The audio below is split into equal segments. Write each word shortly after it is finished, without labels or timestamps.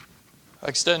I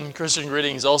extend Christian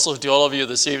greetings also to all of you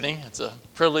this evening. It's a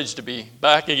privilege to be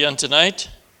back again tonight.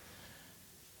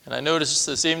 And I noticed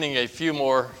this evening a few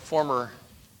more former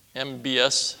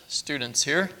MBS students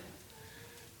here.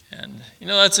 And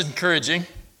that's encouraging.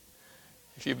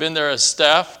 If you've been there as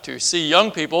staff, to see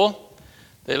young people,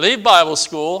 they leave Bible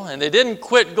school and they didn't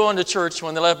quit going to church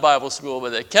when they left Bible school, but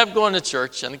they kept going to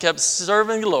church and they kept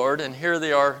serving the Lord, and here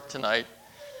they are tonight,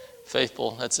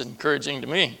 faithful. That's encouraging to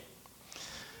me.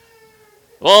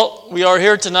 Well, we are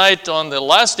here tonight on the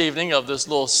last evening of this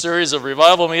little series of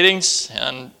revival meetings,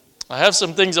 and I have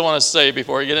some things I want to say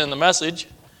before I get in the message.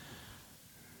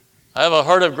 I have a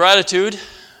heart of gratitude,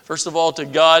 first of all, to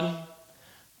God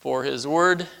for His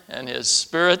Word and His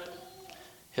Spirit,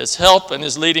 His help and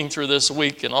His leading through this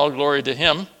week, and all glory to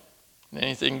Him.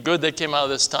 Anything good that came out of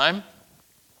this time.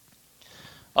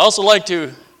 I also like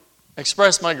to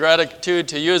express my gratitude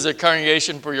to you as a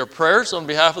congregation for your prayers on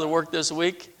behalf of the work this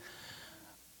week.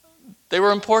 They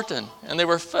were important, and they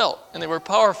were felt, and they were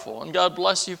powerful, and God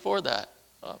bless you for that.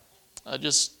 I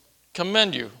just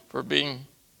commend you for being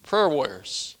prayer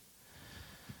warriors.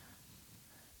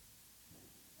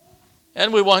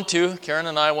 And Karen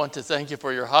and I want to thank you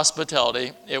for your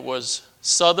hospitality. It was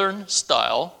Southern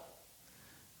style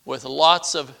with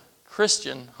lots of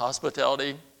Christian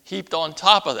hospitality heaped on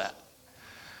top of that.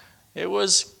 It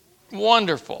was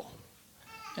wonderful.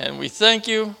 And we thank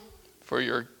you for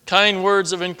your kind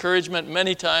words of encouragement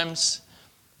many times,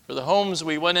 for the homes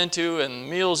we went into and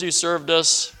meals you served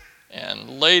us,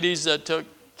 and ladies that took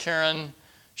Karen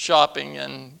shopping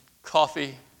and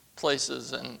coffee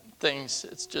places and things.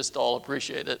 It's just all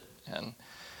appreciated, and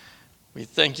we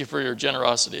thank you for your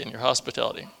generosity and your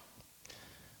hospitality.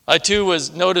 I too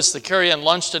noticed the carry-in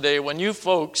lunch today. When you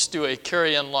folks do a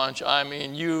carry-in lunch, I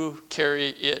mean you carry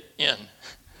it in.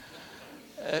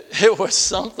 It was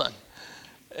something.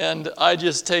 And I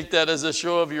just take that as a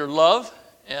show of your love.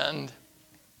 And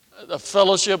the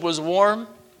fellowship was warm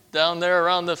down there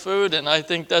around the food, and I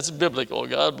think that's biblical.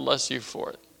 God bless you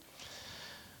for it.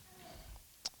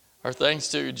 Our thanks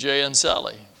to Jay and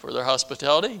Sally for their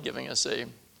hospitality, giving us a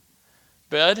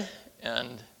bed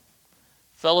and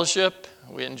fellowship.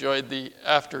 We enjoyed the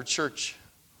after-church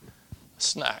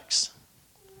snacks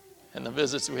and the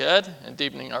visits we had, and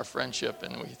deepening our friendship,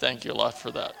 and we thank you a lot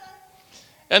for that.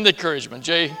 And the encouragement.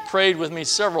 Jay prayed with me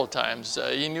several times.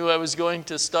 He knew I was going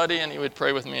to study, and he would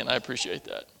pray with me, and I appreciate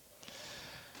that.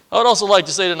 I would also like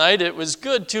to say tonight, it was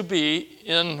good to be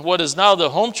in what is now the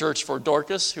home church for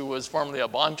Dorcas, who was formerly a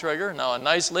Bontrager, now a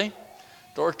Nicely.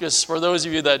 Dorcas, for those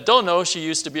of you that don't know, she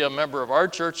used to be a member of our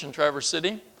church in Traverse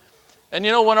City. And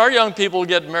when our young people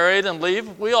get married and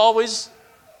leave, we always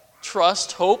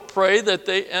trust, hope, pray that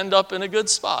they end up in a good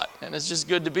spot. And it's just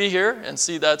good to be here and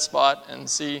see that spot and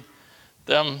see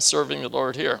them serving the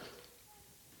Lord here.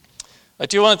 I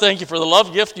do want to thank you for the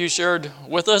love gift you shared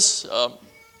with us.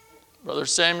 Brother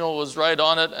Samuel was right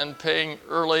on it and paying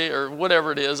early or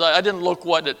whatever it is. I didn't look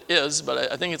what it is,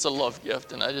 but I think it's a love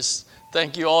gift. And I just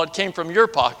thank you all. It came from your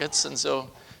pockets, and so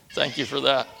thank you for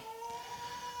that.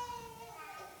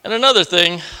 And another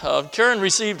thing, Karen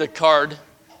received a card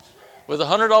with a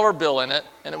 $100 bill in it,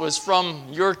 and it was from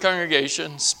your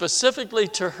congregation specifically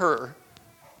to her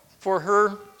for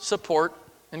her support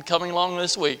in coming along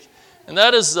this week. And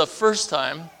that is the first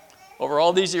time over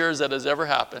all these years that has ever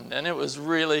happened. And it was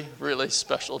really, really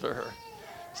special to her.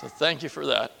 So thank you for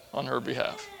that on her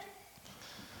behalf.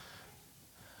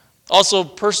 Also,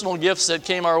 personal gifts that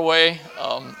came our way.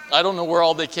 I don't know where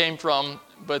all they came from,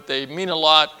 but they mean a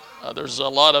lot. There's a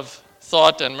lot of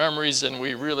thought and memories, and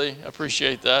we really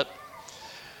appreciate that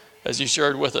as you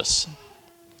shared with us.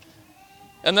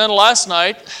 And then last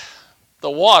night,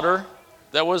 the water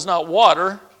that was not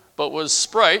water, but was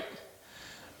Sprite.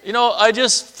 It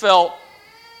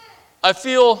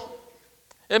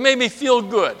made me feel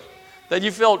good that you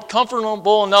felt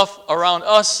comfortable enough around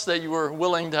us that you were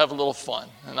willing to have a little fun.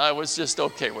 And I was just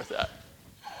okay with that.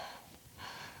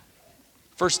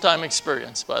 First time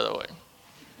experience, by the way.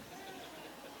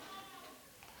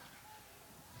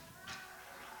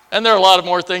 And there are a lot of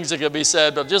more things that could be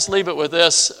said, but just leave it with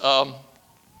this.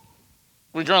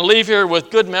 We're going to leave here with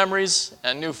good memories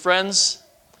and new friends.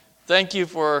 Thank you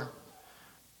for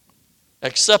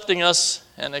accepting us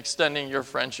and extending your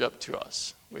friendship to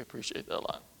us. We appreciate that a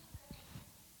lot.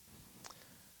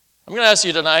 I'm going to ask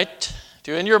you tonight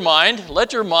to, in your mind,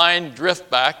 let your mind drift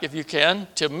back, if you can,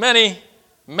 to many,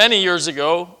 many years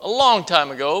ago, a long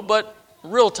time ago, but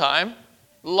real time,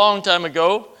 a long time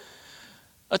ago,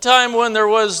 a time when there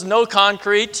was no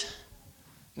concrete,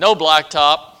 no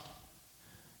blacktop,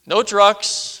 no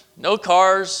trucks, no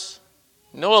cars,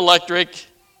 no electric,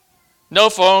 no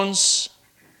phones.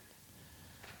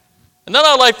 And then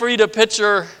I'd like for you to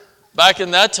picture, back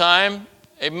in that time,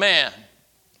 a man,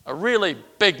 a really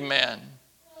big man.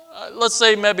 Let's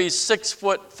say maybe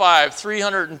 6'5",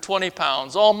 320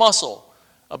 pounds, all muscle.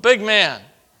 A big man.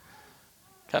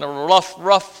 Kind of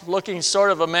rough looking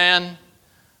sort of a man.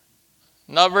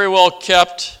 Not very well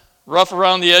kept. Rough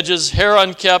around the edges, hair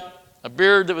unkept. A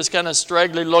beard that was kind of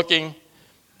straggly looking.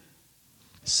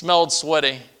 Smelled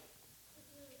sweaty.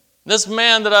 This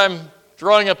man that I'm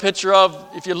drawing a picture of,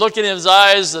 if you look in his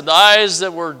eyes, the eyes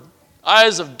that were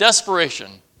eyes of desperation,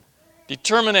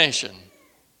 determination,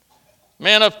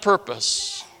 man of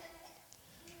purpose.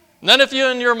 And then if you,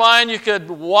 in your mind, you could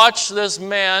watch this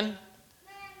man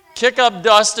kick up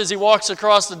dust as he walks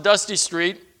across the dusty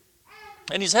street,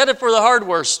 and he's headed for the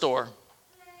hardware store.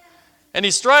 And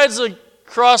he strides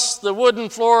across the wooden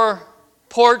floor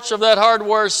porch of that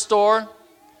hardware store,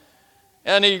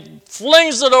 and he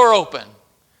flings the door open.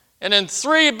 And in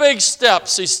 3 big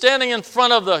steps, he's standing in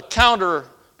front of the counter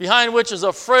behind which is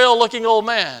a frail-looking old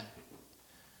man.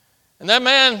 And that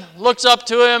man looks up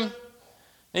to him, and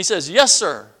he says, "Yes,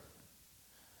 sir."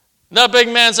 And that big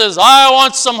man says, "I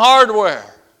want some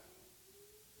hardware."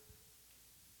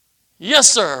 "Yes,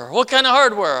 sir. What kind of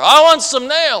hardware?" "I want some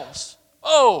nails."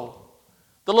 "Oh."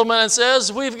 The little man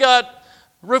says, "We've got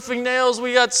roofing nails,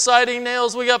 we got siding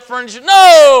nails, we got furniture."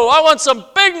 "No, I want some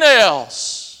big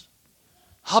nails."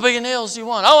 "How big of nails do you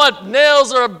want?" "I want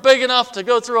nails that are big enough to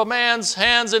go through a man's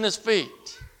hands and his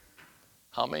feet."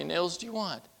 "How many nails do you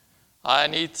want?" "I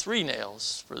need 3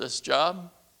 nails for this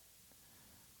job."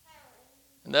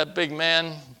 And that big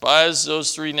man buys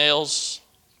those 3 nails.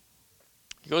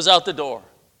 He goes out the door.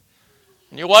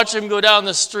 And you watch him go down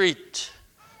the street.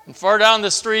 And far down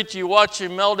the street, you watch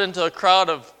him meld into a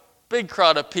big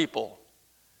crowd of people.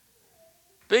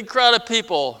 Big crowd of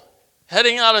people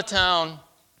heading out of town,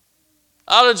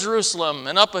 out of Jerusalem,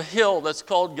 and up a hill that's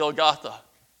called Golgotha.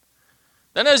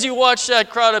 Then as you watch that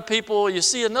crowd of people, you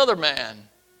see another man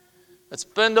that's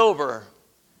bent over,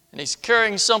 and he's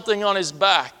carrying something on his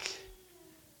back.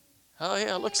 Oh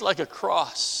yeah, it looks like a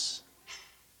cross.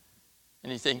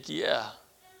 And you think, yeah,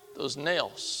 those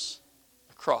nails,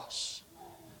 a cross.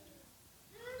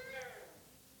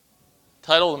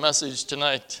 Title of the message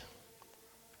tonight,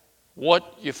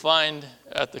 What You Find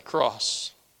at the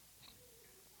Cross.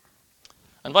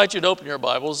 I invite you to open your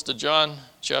Bibles to John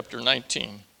chapter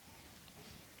 19.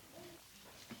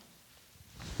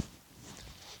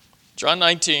 John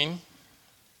 19.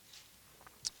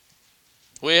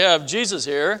 We have Jesus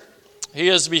here. He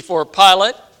is before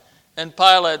Pilate, and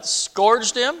Pilate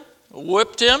scourged him,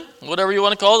 whipped him, whatever you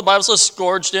want to call it. The Bible says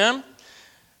scourged him.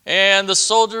 And the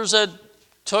soldiers had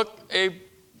took a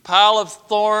pile of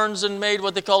thorns and made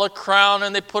what they call a crown,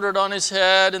 and they put it on his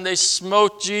head, and they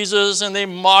smote Jesus, and they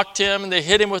mocked him, and they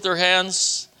hit him with their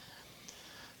hands.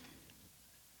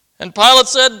 And Pilate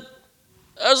said,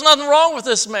 "There's nothing wrong with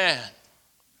this man."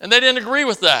 And they didn't agree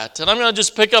with that. And I'm going to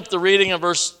just pick up the reading of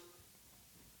verse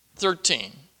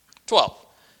 12.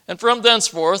 "And from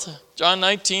thenceforth," John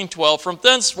 19:12, "from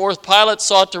thenceforth Pilate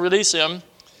sought to release him.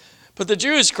 But the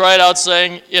Jews cried out,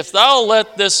 saying, If thou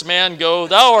let this man go,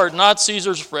 thou art not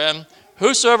Caesar's friend.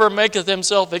 Whosoever maketh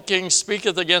himself a king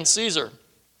speaketh against Caesar.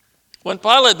 When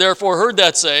Pilate therefore heard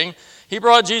that saying, he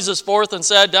brought Jesus forth and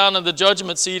sat down in the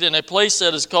judgment seat in a place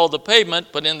that is called the Pavement,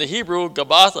 but in the Hebrew,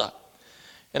 Gabbatha.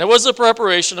 And it was the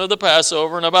preparation of the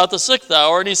Passover, and about the 6th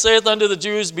hour, and he saith unto the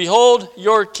Jews, Behold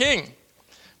your king.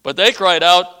 But they cried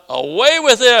out, Away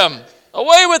with him!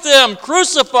 Away with him!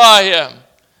 Crucify him!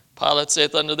 Pilate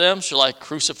saith unto them, Shall I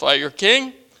crucify your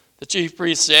king? The chief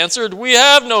priests answered, We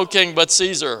have no king but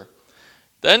Caesar.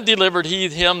 Then delivered he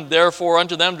him therefore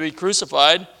unto them to be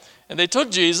crucified. And they took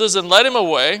Jesus and led him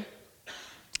away.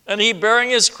 And he,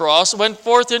 bearing his cross, went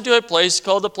forth into a place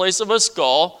called the place of a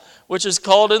skull, which is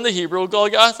called in the Hebrew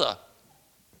Golgotha,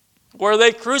 where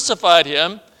they crucified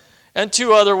him, and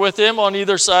 2 other with him on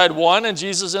either side, one, and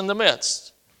Jesus in the midst.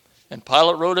 And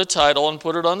Pilate wrote a title and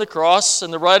put it on the cross,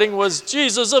 and the writing was,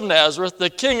 Jesus of Nazareth, the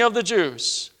King of the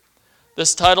Jews.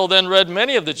 This title then read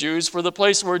many of the Jews, for the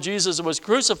place where Jesus was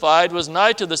crucified was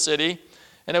nigh to the city,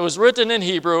 and it was written in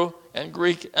Hebrew and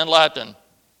Greek and Latin.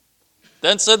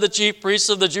 Then said the chief priests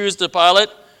of the Jews to Pilate,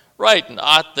 Write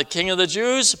not the King of the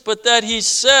Jews, but that he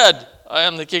said, I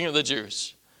am the King of the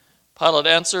Jews. Pilate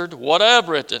answered, What I have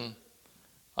written,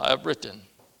 I have written.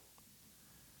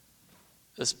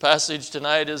 This passage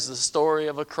tonight is the story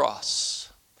of a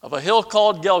cross, of a hill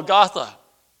called Golgotha.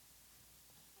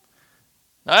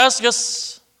 Now I ask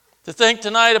us to think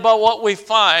tonight about what we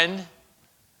find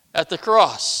at the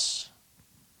cross.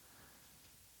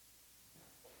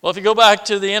 Well, if you go back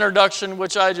to the introduction,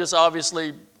 which I just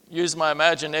obviously used my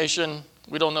imagination,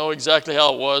 We don't know exactly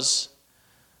how it was.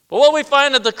 But what we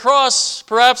find at the cross,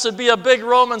 perhaps it'd be a big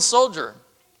Roman soldier.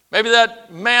 Maybe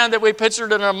that man that we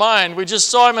pictured in our mind, we just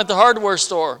saw him at the hardware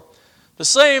store. The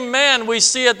same man we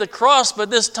see at the cross, but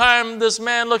this time this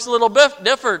man looks a little bit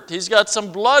different. He's got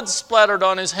some blood splattered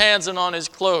on his hands and on his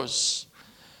clothes.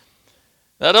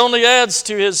 That only adds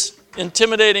to his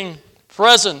intimidating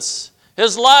presence.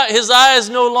 His eyes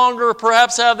no longer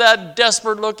perhaps have that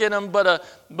desperate look in them, but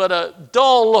a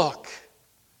dull look,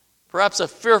 perhaps a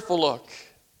fearful look.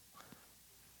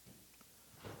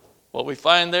 What we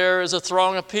find there is a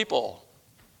throng of people,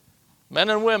 men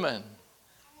and women,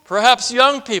 perhaps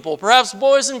young people, perhaps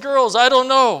boys and girls, I don't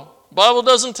know. The Bible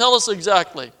doesn't tell us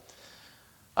exactly.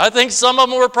 I think some of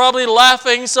them were probably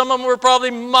laughing, some of them were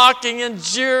probably mocking and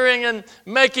jeering and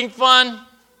making fun.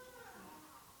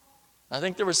 I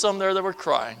think there were some there that were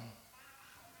crying.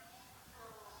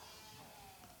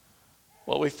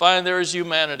 What we find there is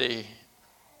humanity,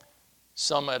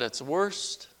 some at its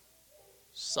worst,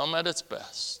 some at its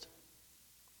best.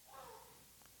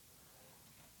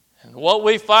 And what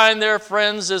we find there,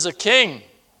 friends, is a king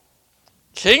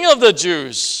of the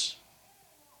Jews,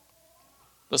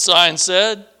 the sign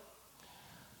said.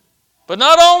 But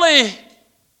not only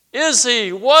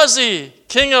was he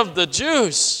king of the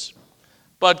Jews,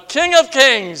 but King of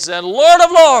kings and Lord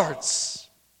of lords,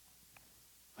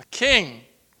 a king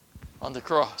on the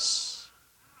cross.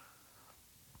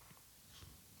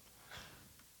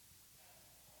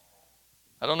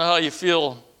 I don't know how you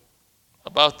feel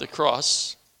about the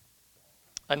cross.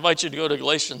 I invite you to go to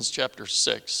Galatians chapter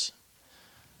 6.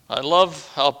 I love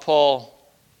how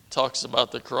Paul talks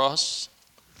about the cross.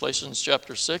 Galatians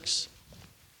chapter 6.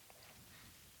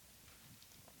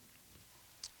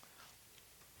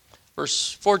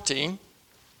 Verse 14.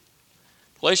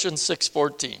 Galatians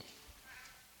 6:14.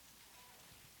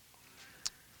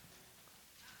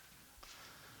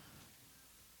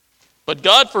 But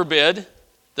God forbid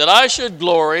that I should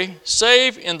glory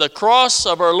save in the cross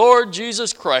of our Lord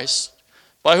Jesus Christ,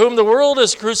 by whom the world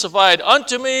is crucified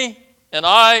unto me, and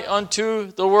I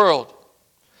unto the world.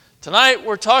 Tonight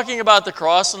we're talking about the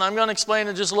cross, and I'm going to explain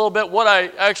in just a little bit what I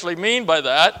actually mean by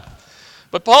that.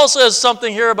 But Paul says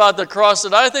something here about the cross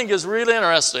that I think is really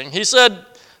interesting. He said,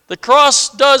 the cross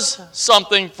does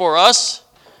something for us.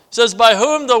 He says, by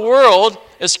whom the world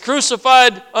is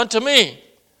crucified unto me.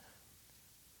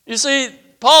 You see,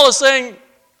 Paul is saying,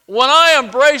 when I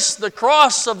embrace the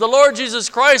cross of the Lord Jesus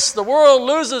Christ, the world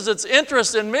loses its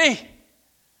interest in me.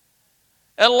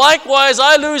 And likewise,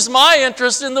 I lose my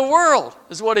interest in the world,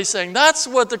 is what he's saying. That's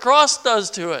what the cross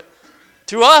does to it,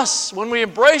 to us, when we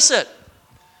embrace it.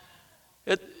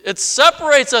 It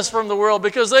separates us from the world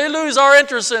because they lose our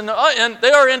interest in, and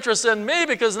their interest in me,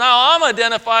 because now I'm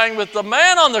identifying with the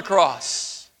man on the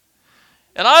cross.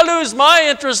 And I lose my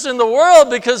interest in the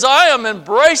world because I am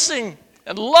embracing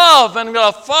and love and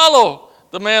going to follow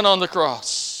the man on the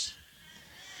cross.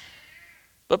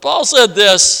 But Paul said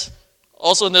this,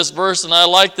 also in this verse, and I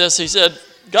like this. He said,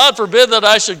 God forbid that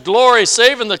I should glory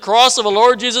save in the cross of the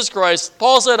Lord Jesus Christ.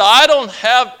 Paul said, I don't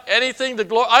have anything to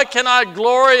glory. I cannot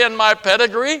glory in my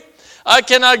pedigree. I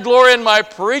cannot glory in my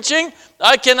preaching.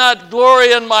 I cannot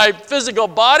glory in my physical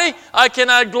body. I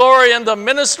cannot glory in the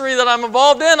ministry that I'm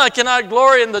involved in. I cannot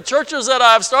glory in the churches that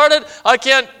I've started. I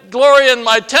can't glory in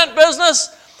my tent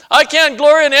business. I can't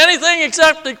glory in anything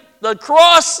except the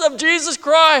cross of Jesus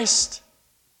Christ.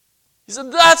 He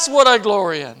said, that's what I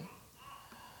glory in.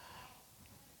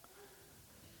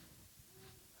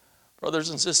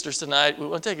 Brothers and sisters, tonight we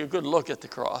want to take a good look at the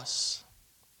cross.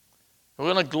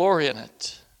 We're going to glory in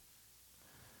it.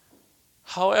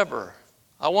 However,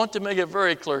 I want to make it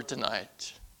very clear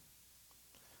tonight.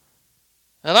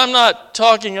 And I'm not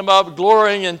talking about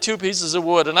glorying in two pieces of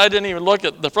wood. And I didn't even look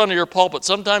at the front of your pulpit.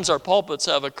 Sometimes our pulpits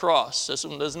have a cross. This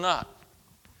one does not.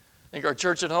 I think our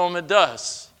church at home, it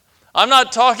does. I'm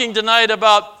not talking tonight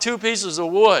about two pieces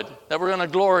of wood that we're going to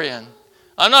glory in.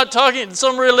 I'm not talking,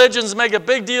 some religions make a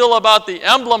big deal about the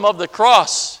emblem of the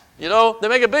cross. You know, they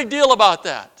make a big deal about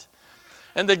that.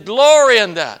 And they glory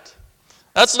in that.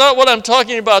 That's not what I'm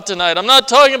talking about tonight. I'm not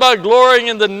talking about glorying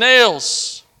in the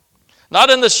nails,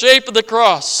 not in the shape of the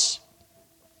cross.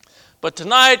 But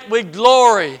tonight we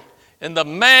glory in the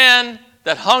man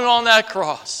that hung on that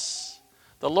cross,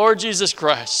 the Lord Jesus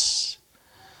Christ.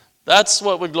 That's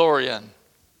what we glory in.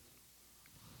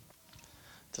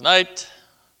 Tonight,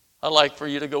 I'd like for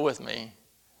you to go with me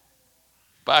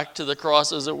back to the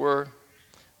cross, as it were. I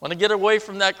want to get away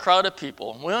from that crowd of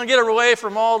people. We want to get away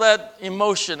from all that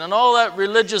emotion and all that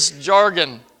religious jargon.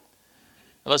 And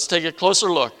let's take a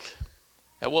closer look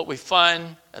at what we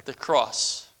find at the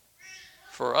cross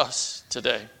for us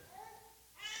today.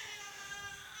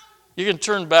 You can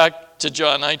turn back to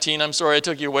John 19. I'm sorry I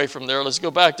took you away from there. Let's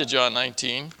go back to John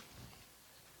 19.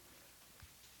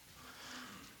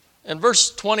 And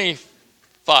verse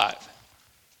 25.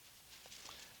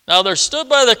 Now there stood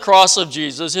by the cross of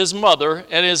Jesus his mother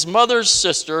and his mother's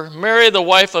sister, Mary the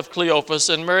wife of Cleophas,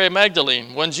 and Mary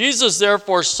Magdalene. When Jesus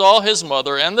therefore saw his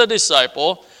mother and the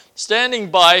disciple standing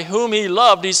by whom he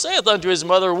loved, he saith unto his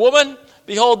mother, Woman,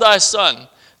 behold thy son.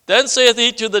 Then saith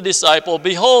he to the disciple,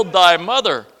 Behold thy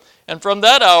mother. And from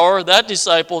that hour that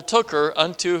disciple took her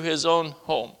unto his own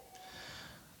home.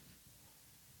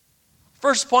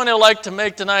 First point I'd like to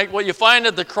make tonight, what you find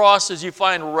at the cross is you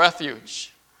find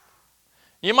refuge.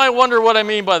 You might wonder what I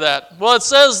mean by that. Well, it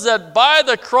says that by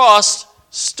the cross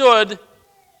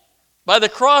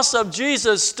of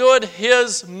Jesus stood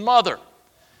his mother.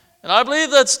 And I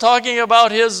believe that's talking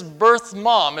about his birth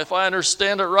mom, if I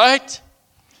understand it right.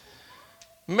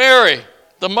 Mary,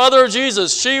 the mother of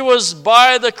Jesus, she was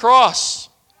by the cross.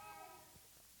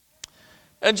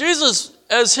 And Jesus,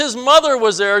 as his mother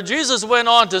was there, Jesus went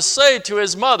on to say to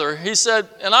his mother, he said,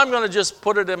 and I'm going to just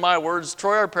put it in my words,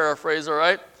 Troy, our paraphrase, all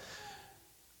right?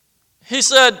 He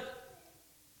said,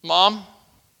 Mom,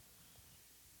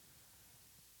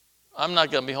 I'm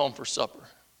not going to be home for supper.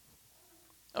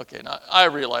 Okay, now I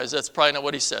realize that's probably not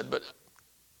what he said, but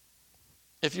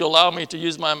if you allow me to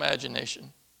use my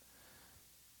imagination.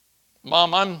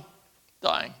 Mom, I'm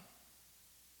dying,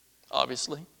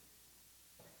 obviously,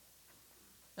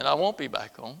 and I won't be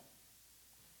back home.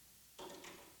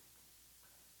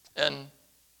 And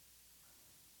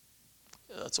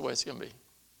that's the way it's going to be.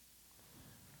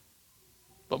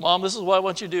 But Mom, this is what I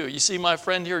want you to do. You see my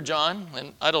friend here, John,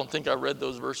 and I don't think I read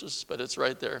those verses, but it's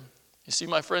right there. You see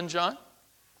my friend, John?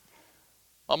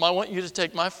 Mom, I want you to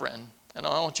take my friend, and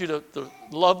I want you to, the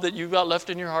love that you've got left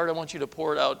in your heart, I want you to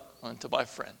pour it out onto my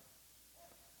friend.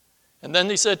 And then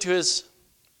he said to his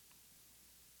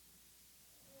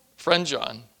friend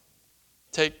John,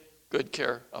 take good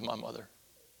care of my mother.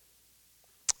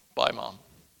 Bye, Mom.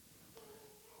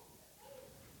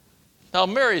 Now,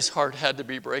 Mary's heart had to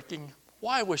be breaking.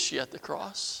 Why was she at the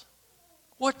cross?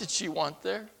 What did she want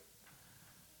there?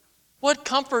 What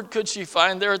comfort could she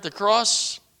find there at the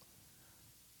cross?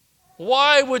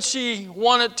 Why would she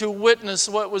want to witness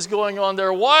what was going on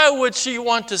there? Why would she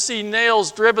want to see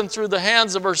nails driven through the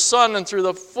hands of her son and through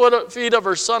the feet of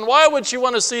her son? Why would she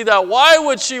want to see that? Why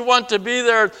would she want to be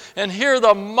there and hear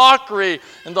the mockery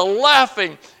and the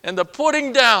laughing and the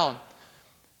putting down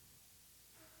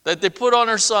that they put on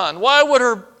her son? Why would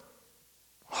her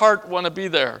heart want to be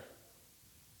there?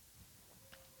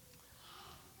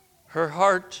 Her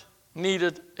heart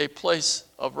needed a place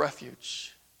of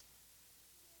refuge.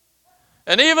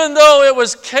 And even though it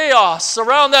was chaos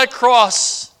around that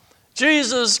cross,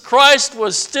 Jesus Christ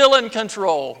was still in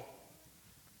control.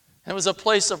 It was a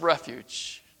place of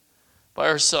refuge by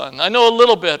her son. I know a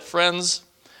little bit, friends,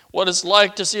 what it's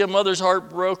like to see a mother's heart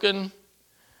broken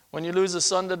when you lose a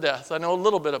son to death. I know a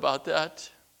little bit about that.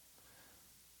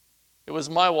 It was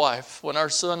my wife, when our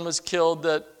son was killed,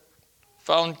 that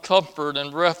found comfort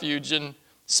and refuge in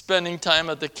spending time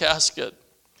at the casket.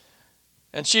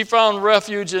 And she found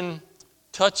refuge in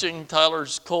touching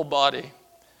Tyler's cold body.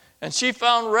 And she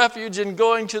found refuge in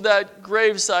going to that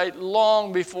gravesite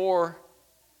long before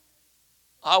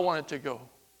I wanted to go.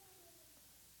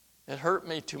 It hurt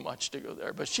me too much to go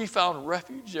there, but she found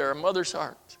refuge there, a mother's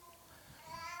heart,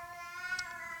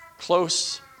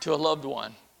 close to a loved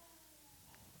one.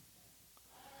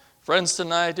 Friends,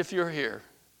 tonight, if you're here,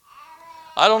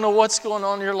 I don't know what's going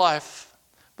on in your life,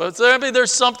 but maybe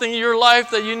there's something in your life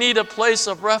that you need a place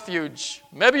of refuge.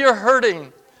 Maybe you're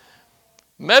hurting.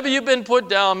 Maybe you've been put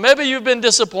down. Maybe you've been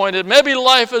disappointed. Maybe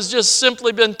life has just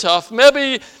simply been tough.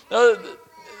 Maybe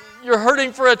you're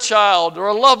hurting for a child or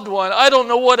a loved one. I don't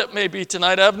know what it may be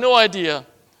tonight. I have no idea.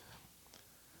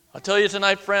 I'll tell you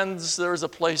tonight, friends, there's a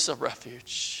place of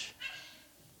refuge.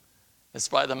 It's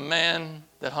by the man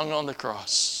that hung on the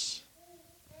cross.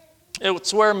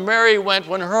 It's where Mary went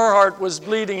when her heart was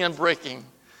bleeding and breaking.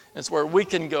 It's where we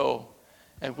can go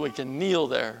and we can kneel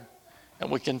there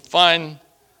and we can find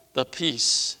the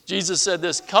peace. Jesus said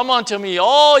this, "Come unto me,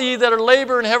 all ye that are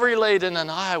labor and heavy laden,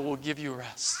 and I will give you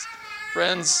rest."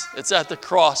 Friends, it's at the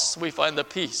cross we find the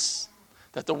peace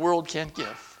that the world can't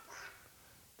give,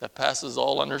 that passes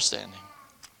all understanding.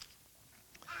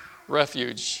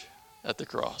 Refuge at the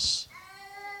cross.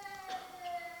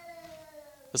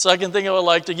 The second thing I would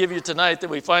like to give you tonight that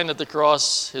we find at the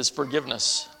cross is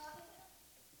forgiveness.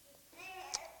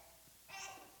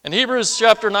 In Hebrews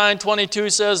chapter 9:22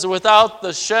 says, "Without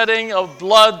the shedding of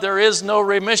blood there is no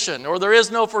remission," or there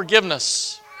is no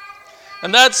forgiveness.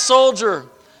 And that soldier,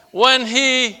 when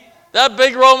he That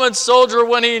big Roman soldier,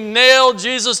 when he nailed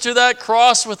Jesus to that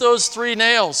cross with those 3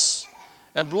 nails,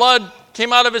 and blood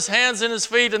came out of his hands and his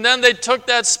feet, and then they took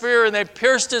that spear and they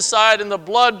pierced his side, and the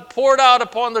blood poured out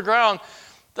upon the ground.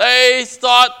 They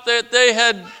thought that they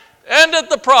had ended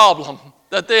the problem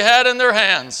that they had in their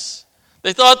hands.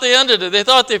 They thought they ended it. They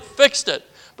thought they fixed it.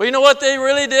 But you know what they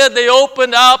really did? They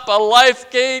opened up a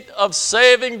life gate of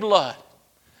saving blood.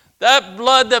 That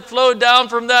blood that flowed down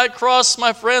from that cross,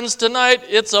 my friends, tonight,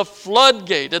 it's a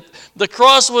floodgate. The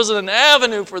cross was an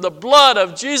avenue for the blood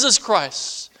of Jesus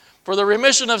Christ, for the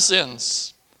remission of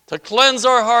sins, to cleanse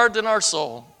our heart and our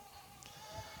soul.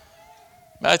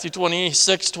 Matthew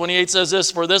 26:28 says this,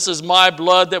 "For this is my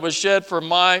blood that was shed for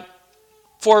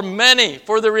many,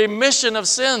 for the remission of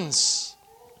sins."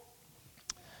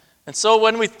 And so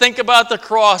when we think about the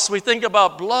cross, we think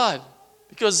about blood,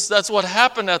 because that's what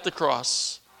happened at the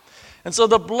cross. And so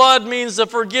the blood means the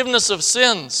forgiveness of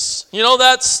sins. You know,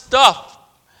 that stuff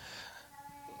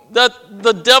that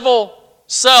the devil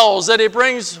sells, that he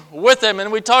brings with him,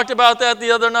 and we talked about that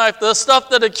the other night, the stuff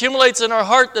that accumulates in our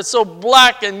heart that's so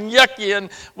black and yucky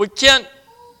and we can't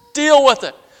deal with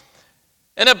it.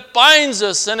 And it binds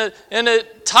us and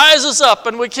it ties us up,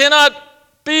 and we cannot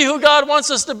be who God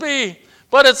wants us to be.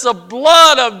 But it's the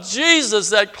blood of Jesus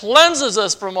that cleanses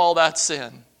us from all that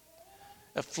sin.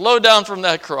 It flowed down from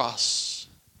that cross.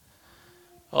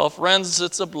 Oh, friends,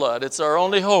 it's the blood. It's our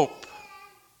only hope.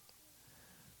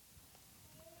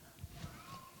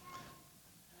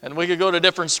 And we could go to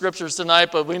different scriptures tonight,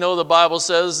 but we know the Bible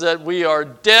says that we are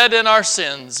dead in our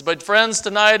sins. But friends,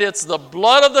 tonight it's the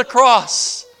blood of the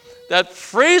cross that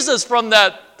frees us from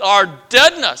our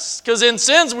deadness. Because in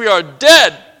sins we are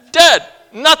dead.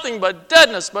 Nothing but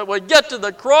deadness. But we get to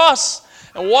the cross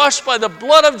and washed by the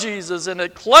blood of Jesus, and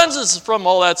it cleanses us from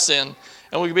all that sin,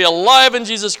 and we can be alive in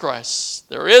Jesus Christ.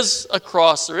 There is a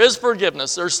cross. There is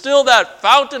forgiveness. There's still that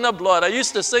fountain of blood. I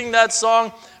used to sing that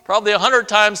song probably 100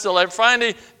 times till it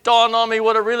finally dawned on me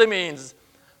what it really means.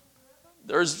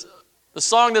 There's the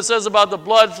song that says about the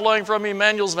blood flowing from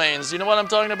Emmanuel's veins. You know what I'm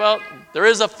talking about? There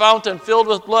is a fountain filled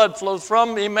with blood flows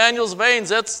from Emmanuel's veins.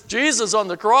 That's Jesus on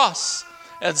the cross.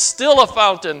 And still a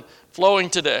fountain flowing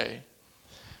today.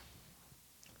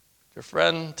 Dear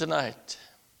friend, tonight,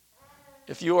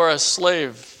 if you are a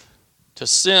slave to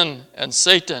sin and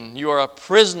Satan, you are a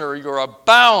prisoner, you are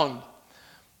bound.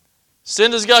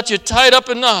 Sin has got you tied up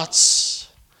in knots.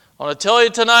 I want to tell you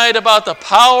tonight about the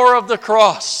power of the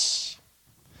cross.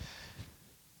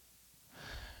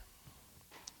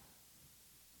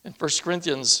 In 1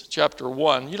 Corinthians chapter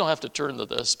 1, you don't have to turn to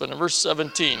this, but in verse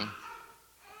 17,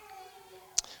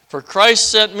 "For Christ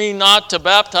sent me not to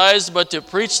baptize, but to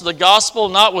preach the gospel,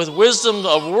 not with wisdom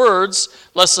of words,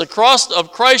 lest the cross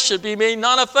of Christ should be made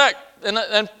none effect."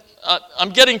 And I'm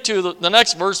getting to the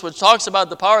next verse, which talks about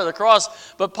the power of the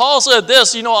cross. But Paul said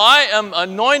this, I am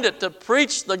anointed to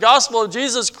preach the gospel of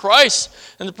Jesus Christ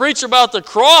and to preach about the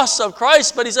cross of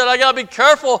Christ. But he said, I got to be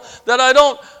careful that I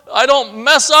don't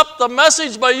mess up the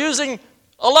message by using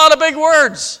a lot of big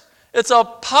words. It's a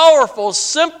powerful,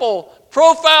 simple,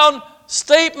 profound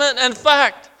statement and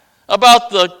fact about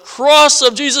the cross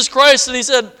of Jesus Christ. And he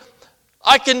said,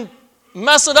 I can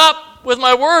mess it up with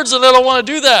my words, and I don't want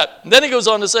to do that. And then he goes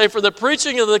on to say, "For the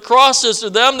preaching of the cross is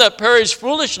to them that perish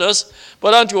foolishness,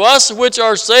 but unto us which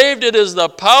are saved it is the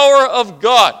power of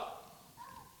God."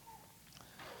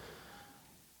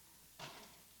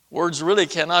 Words really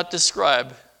cannot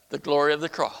describe the glory of the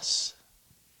cross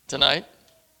tonight.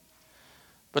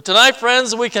 But tonight,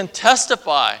 friends, we can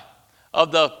testify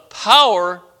of the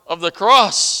power of the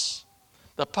cross.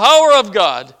 The power of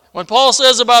God. When Paul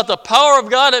says about the power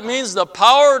of God, it means the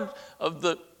power of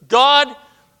the God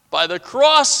by the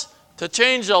cross to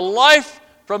change a life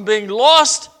from being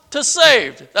lost to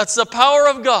saved. That's the power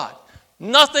of God.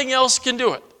 Nothing else can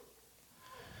do it.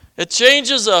 It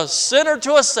changes a sinner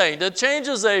to a saint. It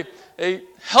changes a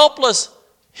helpless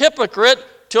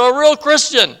hypocrite to a real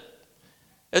Christian.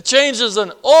 It changes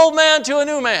an old man to a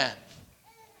new man.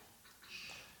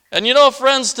 And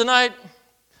friends, tonight,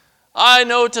 I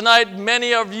know tonight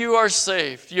many of you are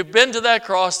saved. You've been to that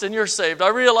cross and you're saved. I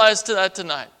realize that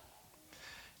tonight.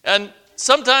 And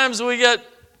sometimes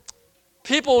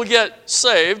people get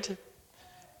saved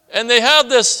and they have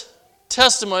this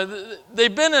testimony.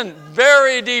 They've been in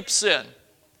very deep sin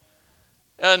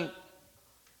and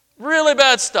really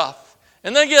bad stuff.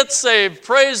 And they get saved.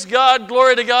 Praise God,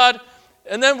 glory to God.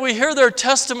 And then we hear their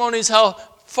testimonies, how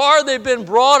far they've been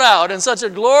brought out in such a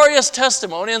glorious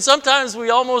testimony. And sometimes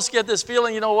we almost get this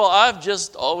feeling, I've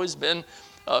just always been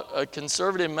a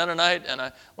conservative Mennonite, and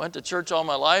I went to church all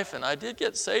my life, and I did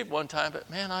get saved one time, but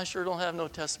man, I sure don't have no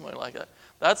testimony like that.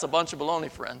 That's a bunch of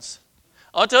baloney, friends.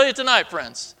 I'll tell you tonight,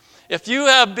 friends, if you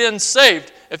have been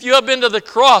saved, if you have been to the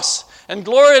cross, and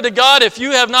glory to God, if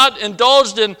you have not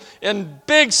indulged in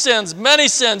big sins, many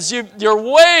sins, you're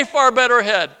way far better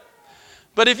ahead.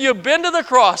 But if you've been to the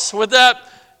cross with that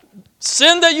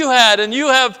sin that you had, and you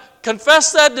have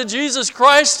confessed that to Jesus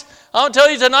Christ, I'll tell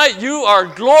you tonight, you are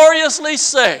gloriously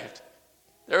saved.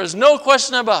 There is no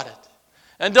question about it.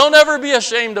 And don't ever be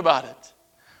ashamed about it.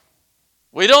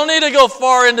 We don't need to go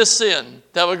far into sin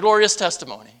to have a glorious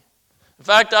testimony. In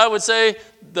fact, I would say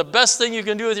the best thing you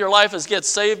can do with your life is get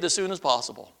saved as soon as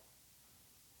possible.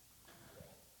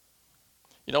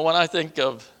 You know, when I think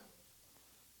of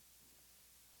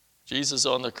Jesus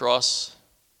on the cross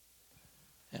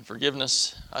and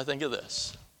forgiveness, I think of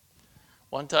this.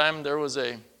 One time there was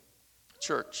a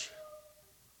church.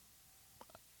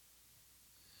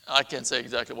 I can't say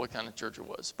exactly what kind of church it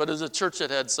was, but it was a church that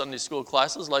had Sunday school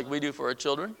classes like we do for our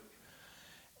children.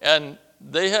 And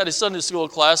they had a Sunday school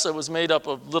class that was made up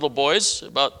of little boys,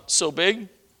 about so big,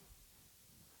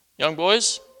 young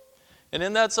boys. And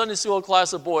in that Sunday school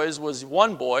class of boys was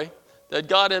one boy that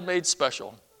God had made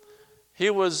special. He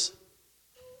was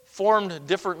formed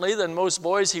differently than most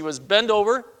boys. He was bent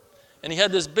over, and he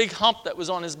had this big hump that was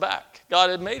on his back. God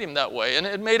had made him that way, and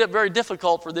it made it very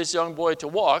difficult for this young boy to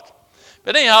walk.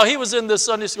 But anyhow, he was in this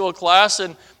Sunday school class,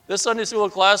 and this Sunday school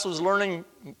class was learning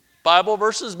Bible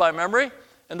verses by memory.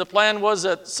 And the plan was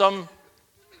that some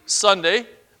Sunday,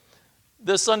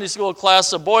 this Sunday school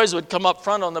class of boys would come up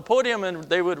front on the podium and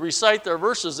they would recite their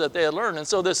verses that they had learned. And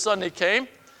so this Sunday came,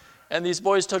 and these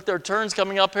boys took their turns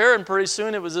coming up here, and pretty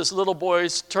soon it was this little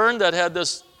boy's turn that had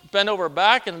this bent over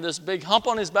back and this big hump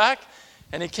on his back.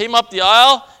 And he came up the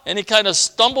aisle, and he kind of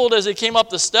stumbled as he came up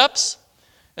the steps.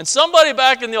 And somebody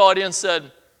back in the audience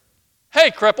said,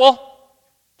 "Hey, cripple,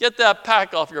 get that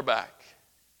pack off your back."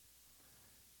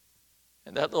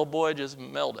 And that little boy just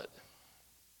melted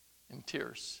in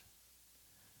tears.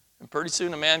 And pretty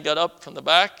soon a man got up from the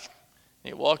back, and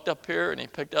he walked up here, and he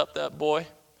picked up that boy.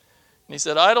 And he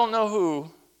said, "I don't know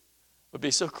who would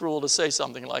be so cruel to say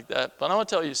something like that, but I want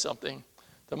to tell you something.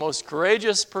 The most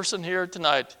courageous person here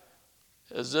tonight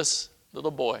is this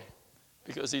little boy,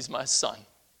 because he's my son,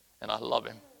 and I love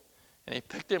him." And he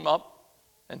picked him up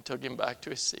and took him back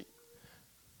to his seat.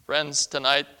 Friends,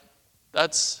 tonight,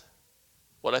 that's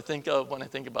what I think of when I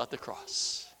think about the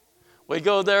cross. We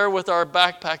go there with our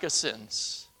backpack of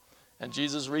sins, and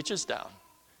Jesus reaches down,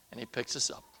 and he picks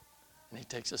us up, and he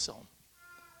takes us home.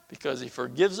 Because he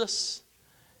forgives us,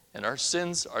 and our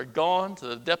sins are gone to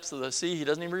the depths of the sea. He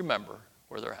doesn't even remember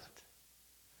where they're at.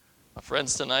 My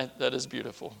friends, tonight, that is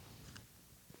beautiful.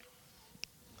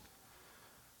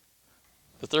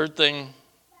 The third thing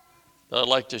that I'd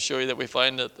like to show you that we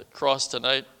find at the cross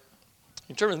tonight,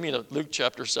 you turn with me to Luke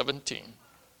chapter 17.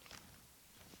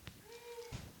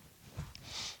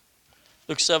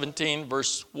 Luke 17,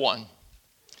 verse 1.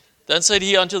 Then said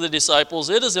he unto the disciples,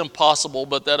 "It is impossible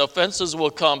but that offenses will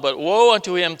come, but woe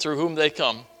unto him through whom they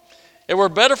come. It were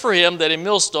better for him that a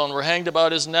millstone were hanged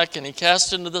about his neck and he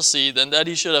cast into the sea, than that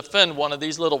he should offend one of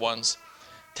these little ones.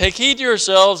 Take heed to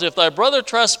yourselves, if thy brother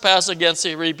trespass against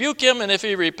thee, rebuke him, and if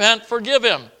he repent, forgive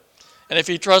him. And if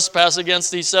he trespass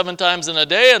against thee 7 times in a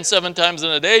day, and 7 times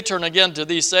in a day turn again to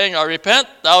thee, saying, I repent,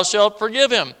 thou shalt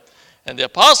forgive him. And the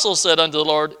apostles said unto the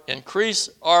Lord, increase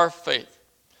our faith."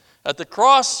 At the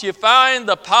cross, you find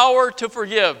the power to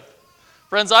forgive.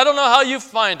 Friends, I don't know how you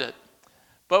find it,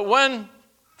 but when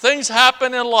things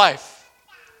happen in life,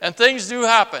 and things do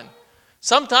happen,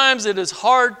 sometimes it is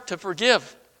hard to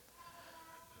forgive.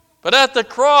 But at the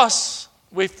cross,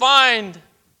 we find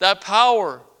that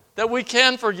power that we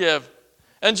can forgive.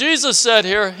 And Jesus said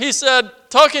here, he said,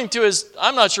 talking to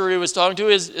I'm not sure he was talking to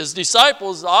his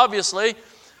disciples, obviously.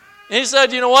 He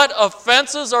said, you know what?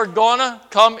 Offenses are going to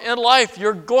come in life.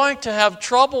 You're going to have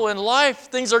trouble in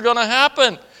life. Things are going to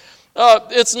happen.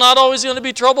 It's not always going to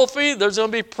be trouble-free. There's going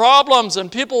to be problems,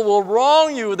 and people will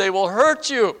wrong you. They will hurt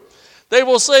you. They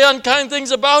will say unkind things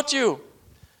about you.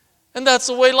 And that's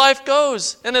the way life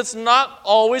goes. And it's not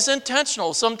always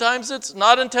intentional. Sometimes it's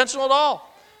not intentional at all.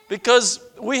 Because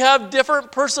we have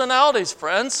different personalities,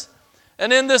 friends.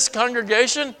 And in this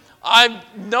congregation, I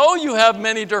know you have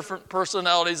many different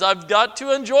personalities. I've got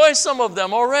to enjoy some of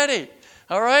them already.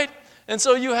 All right? And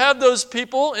so you have those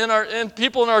people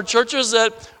people in our churches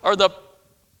that are the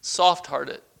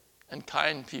soft-hearted and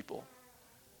kind people.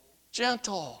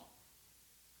 Gentle.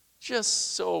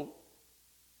 Just so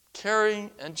caring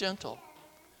and gentle.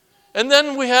 And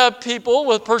then we have people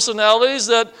with personalities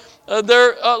that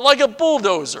they're like a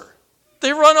bulldozer.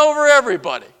 They run over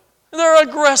everybody. They're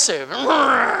aggressive,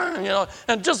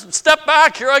 and just step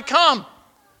back, here I come.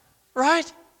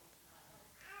 Right?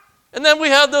 And then we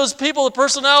have those people, the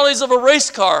personalities of a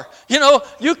race car.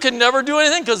 You can never do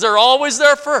anything because they're always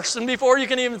there first. And before you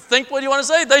can even think what you want to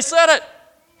say, they said it.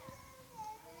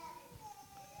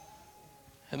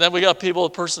 And then we got people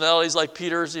with personalities like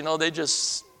Peter's. They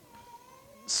just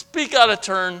speak out of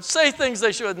turn, say things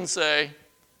they shouldn't say,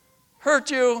 hurt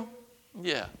you.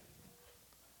 Yeah.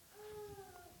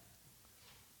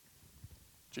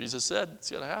 Jesus said it's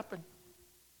going to happen.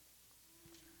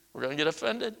 We're going to get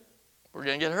offended. We're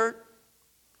going to get hurt.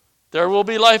 There will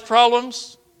be life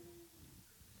problems,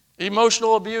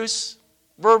 emotional abuse,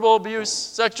 verbal abuse,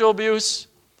 sexual abuse,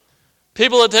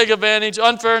 people that take advantage,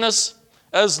 unfairness.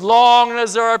 As long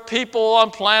as there are people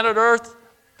on planet Earth,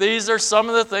 these are some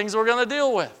of the things we're going to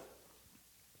deal with.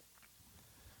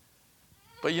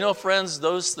 But friends,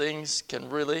 those things can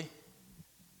really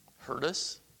hurt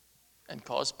us and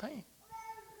cause pain.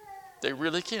 They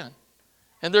really can.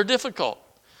 And they're difficult.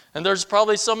 And there's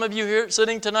probably some of you here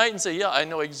sitting tonight and say, yeah, I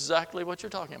know exactly what you're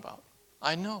talking about.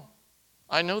 I know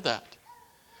that.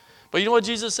 But you know what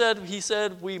Jesus said? He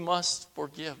said we must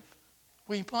forgive.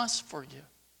 We must forgive.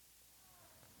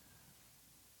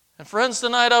 And friends,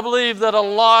 tonight I believe that a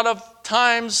lot of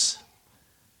times,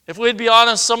 if we'd be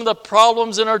honest, some of the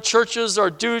problems in our churches are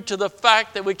due to the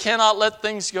fact that we cannot let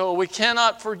things go. We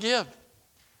cannot forgive.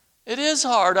 It is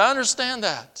hard. I understand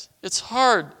that. It's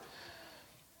hard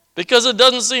because it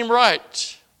doesn't seem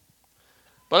right.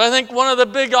 But I think one of the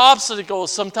big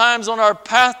obstacles sometimes on our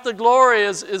path to glory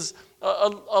is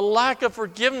a lack of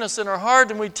forgiveness in our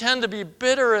heart, and we tend to be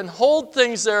bitter and hold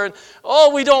things there. And,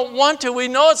 we don't want to. We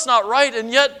know it's not right, and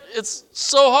yet it's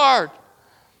so hard.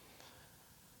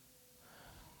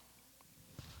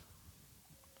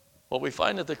 What we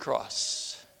find at the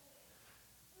cross,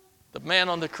 the man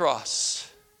on the cross,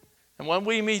 and when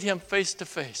we meet him face to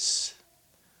face,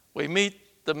 we meet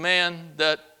the man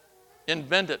that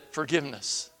invented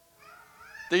forgiveness,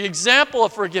 the example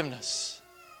of forgiveness.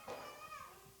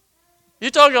 You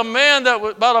talk about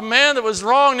a man that was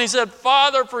wrong, and he said,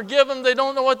 Father, forgive them, they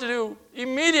don't know what to do.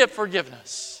 Immediate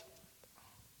forgiveness.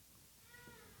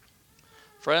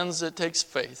 Friends, it takes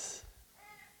faith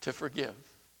to forgive.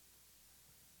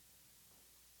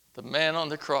 The man on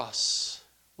the cross,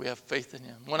 we have faith in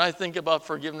him. When I think about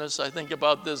forgiveness, I think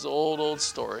about this old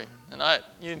story. And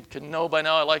you can know by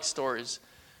now I like stories.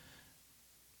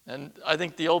 And I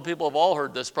think the old people have all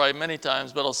heard this probably many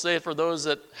times, but I'll say it for those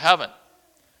that haven't.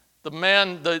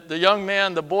 The young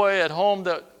man, the boy at home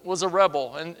that was a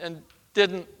rebel and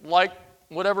didn't like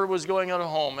whatever was going on at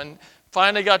home, and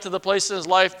finally got to the place in his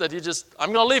life that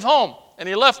I'm going to leave home. And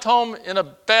he left home in a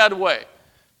bad way.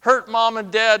 Hurt mom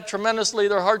and dad tremendously.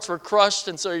 Their hearts were crushed,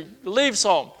 and so he leaves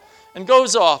home and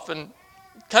goes off, and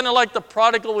kind of like the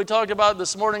prodigal we talked about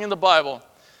this morning in the Bible.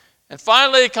 And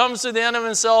finally he comes to the end of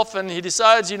himself, and he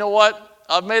decides, you know what?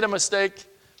 I've made a mistake.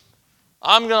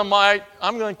 I'm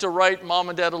going to write mom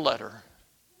and dad a letter.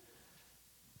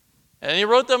 And he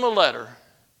wrote them a letter.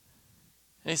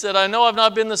 And he said, I know I've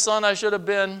not been the son I should have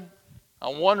been.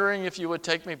 I'm wondering if you would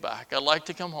take me back. I'd like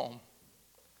to come home.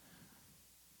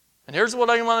 And here's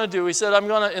what I'm going to do. He said,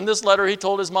 in this letter, he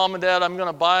told his mom and dad, I'm going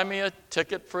to buy me a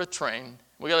ticket for a train.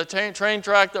 We got a train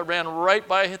track that ran right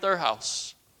by their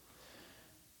house.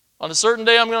 On a certain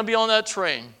day, I'm going to be on that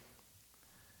train.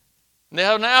 And they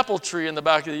had an apple tree in the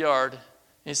back of the yard.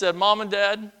 He said, Mom and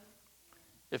Dad,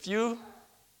 if you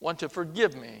want to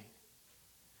forgive me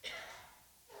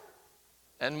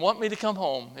and want me to come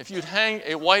home, if you'd hang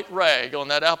a white rag on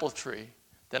that apple tree,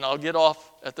 then I'll get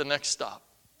off at the next stop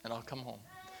and I'll come home.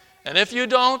 And if you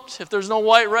don't, if there's no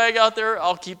white rag out there,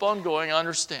 I'll keep on going, I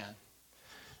understand.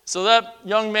 So that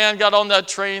young man got on that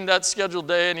train that scheduled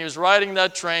day, and he was riding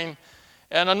that train,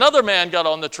 and another man got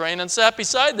on the train and sat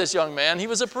beside this young man. He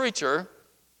was a preacher.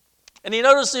 And he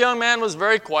noticed the young man was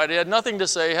very quiet. He had nothing to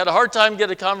say. He had a hard time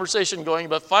getting a conversation going.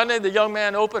 But finally, the young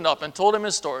man opened up and told him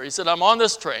his story. He said, I'm on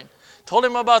this train. Told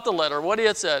him about the letter, what he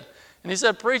had said. And he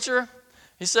said, Preacher,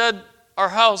 he said, our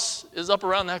house is up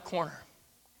around that corner.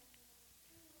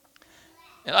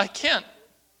 And I can't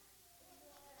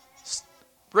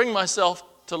bring myself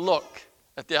to look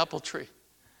at the apple tree.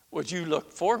 Would you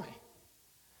look for me?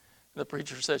 And the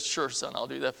preacher said, Sure, son, I'll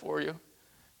do that for you.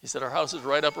 He said, our house is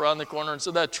right up around the corner. And so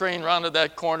that train rounded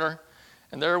that corner,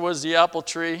 and there was the apple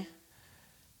tree.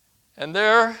 And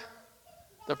there,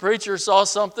 the preacher saw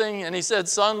something, and he said,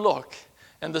 Son, look.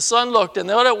 And the son looked, and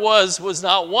what it was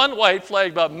not one white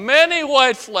flag, but many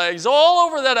white flags all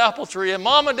over that apple tree, and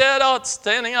Mom and Dad out,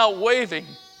 standing out, waving.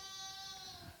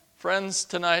 Friends,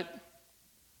 tonight,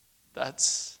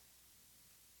 that's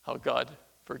how God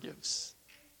forgives.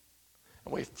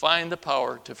 And we find the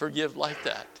power to forgive like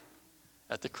that.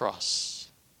 at the cross.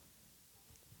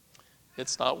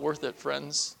 It's not worth it,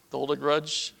 friends, to hold a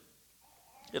grudge.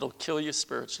 It'll kill you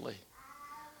spiritually.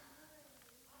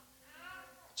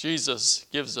 Jesus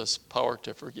gives us power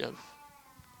to forgive.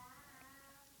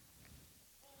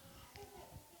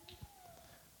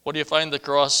 What do you find at the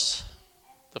cross?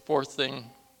 The fourth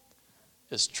thing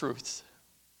is truth.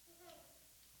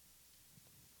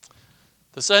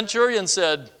 The centurion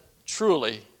said,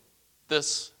 "Truly,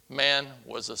 this man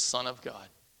was a son of God."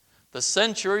 The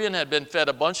centurion had been fed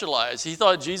a bunch of lies. He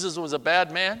thought Jesus was a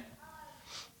bad man.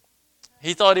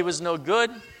 He thought he was no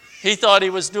good. He thought he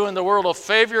was doing the world a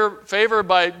favor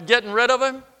by getting rid of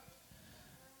him.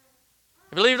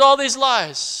 He believed all these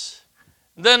lies.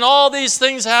 Then all these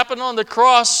things happened on the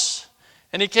cross,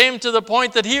 and he came to the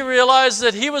point that he realized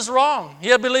that he was wrong. He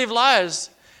had believed lies.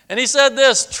 And he said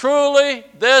this, "Truly,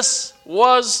 this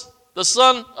was the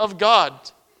Son of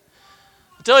God."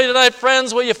 I tell you tonight,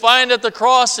 friends, what you find at the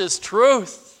cross is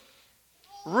truth.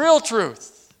 Real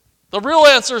truth. The real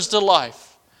answers to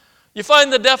life. You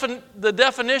find the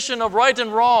definition of right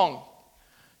and wrong.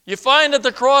 You find at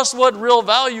the cross what real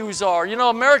values are. You know,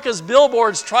 America's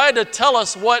billboards try to tell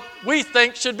us what we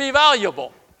think should be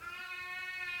valuable.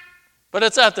 But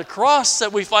it's at the cross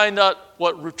that we find out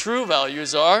what true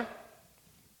values are.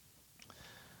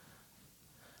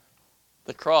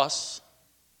 The cross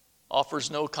offers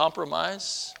no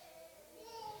compromise,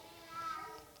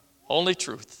 only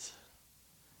truth.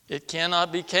 It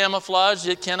cannot be camouflaged,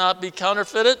 it cannot be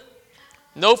counterfeited.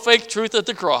 No fake truth at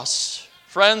the cross.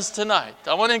 Friends, tonight,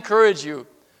 I want to encourage you,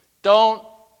 don't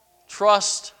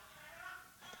trust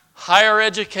higher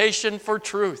education for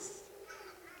truth.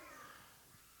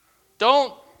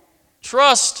 Don't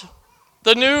trust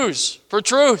the news for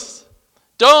truth.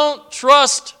 Don't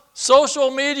trust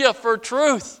social media for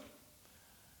truth.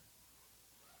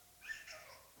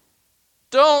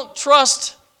 Don't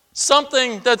trust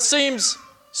something that seems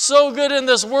so good in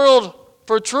this world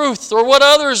for truth, or what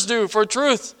others do for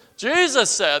truth. Jesus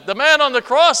said, the man on the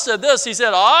cross said this, he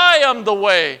said, "I am the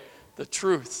way, the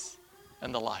truth,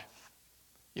 and the life."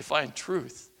 You find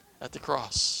truth at the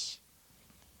cross.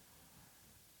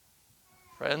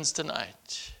 Friends,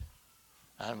 tonight,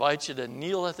 I invite you to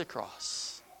kneel at the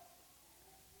cross.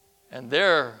 And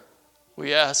there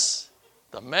we ask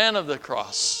the man of the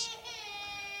cross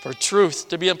for truth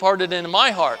to be imparted into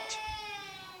my heart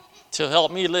to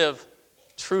help me live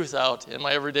truth out in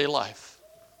my everyday life.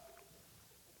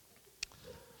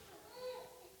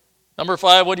 Number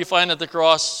 5, what do you find at the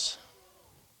cross?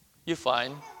 You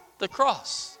find the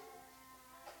cross.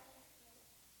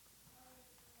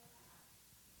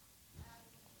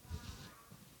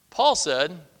 Paul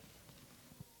said,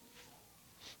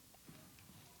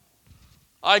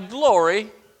 "I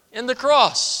glory in the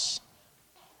cross."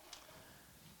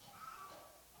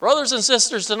 Brothers and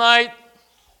sisters, tonight,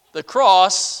 the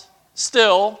cross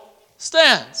still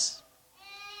stands.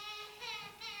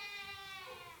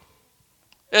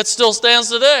 It still stands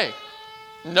today.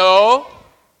 No,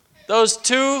 those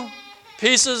 2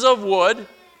 pieces of wood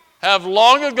have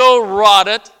long ago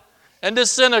rotted and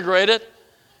disintegrated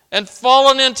and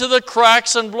fallen into the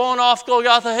cracks and blown off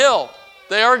Golgotha Hill.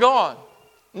 They are gone.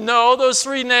 No, those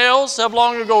 3 nails have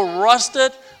long ago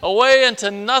rusted away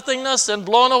into nothingness and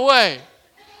blown away.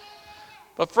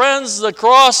 But friends, the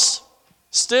cross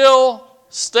still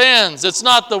stands. It's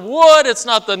not the wood, it's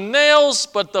not the nails,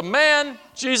 but the man,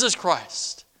 Jesus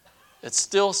Christ. It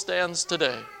still stands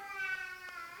today.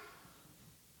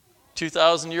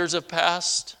 2,000 years have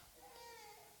passed.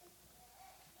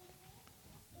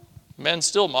 Men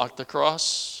still mock the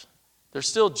cross. They're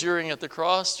still jeering at the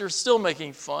cross. They're still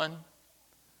making fun.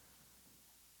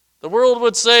 The world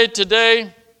would say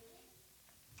today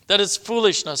that it's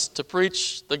foolishness to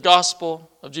preach the gospel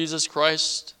of Jesus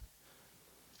Christ.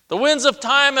 The winds of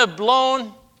time have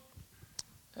blown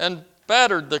and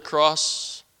battered the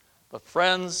cross, but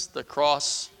friends, the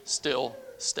cross still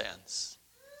stands.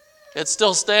 It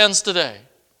still stands today.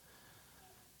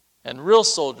 And real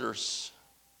soldiers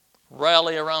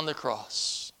rally around the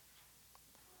cross.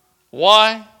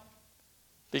 Why?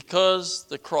 Because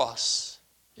the cross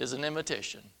is an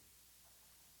invitation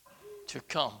to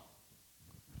come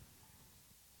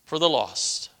for the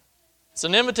lost. It's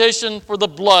an invitation for the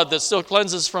blood that still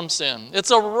cleanses from sin.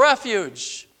 It's a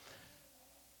refuge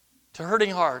to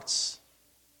hurting hearts.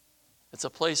 It's a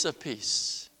place of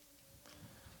peace.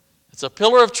 It's a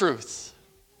pillar of truth.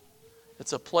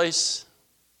 It's a place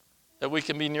that we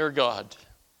can be near God.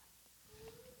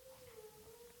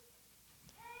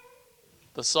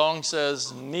 The song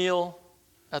says, "Kneel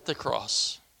at the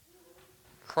cross.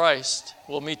 Christ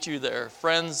will meet you there."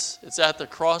 Friends, it's at the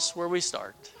cross where we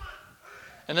start.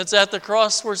 And it's at the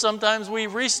cross where sometimes we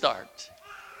restart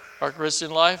our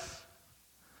Christian life.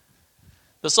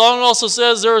 The song also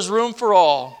says there is room for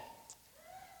all.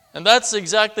 And that's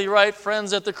exactly right,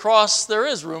 friends. At the cross, there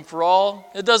is room for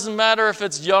all. It doesn't matter if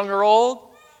it's young or old.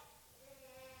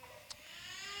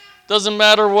 Doesn't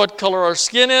matter what color our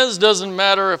skin is. Doesn't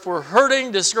matter if we're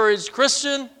hurting, discouraged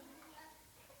Christian,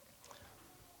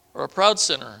 or a proud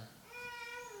sinner.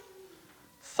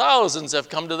 Thousands have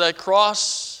come to that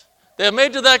cross. They have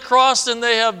made to that cross and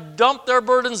they have dumped their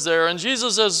burdens there. And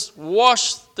Jesus has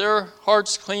washed their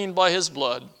hearts clean by his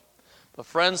blood. But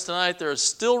friends, tonight there is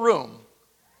still room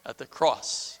at the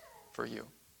cross for you.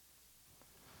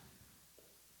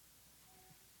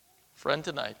 Friend,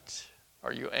 tonight,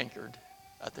 are you anchored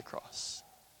at the cross?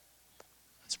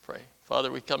 Let's pray.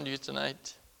 Father, we come to you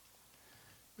tonight.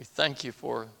 We thank you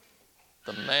for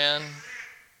the man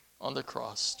on the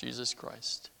cross, Jesus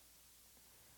Christ.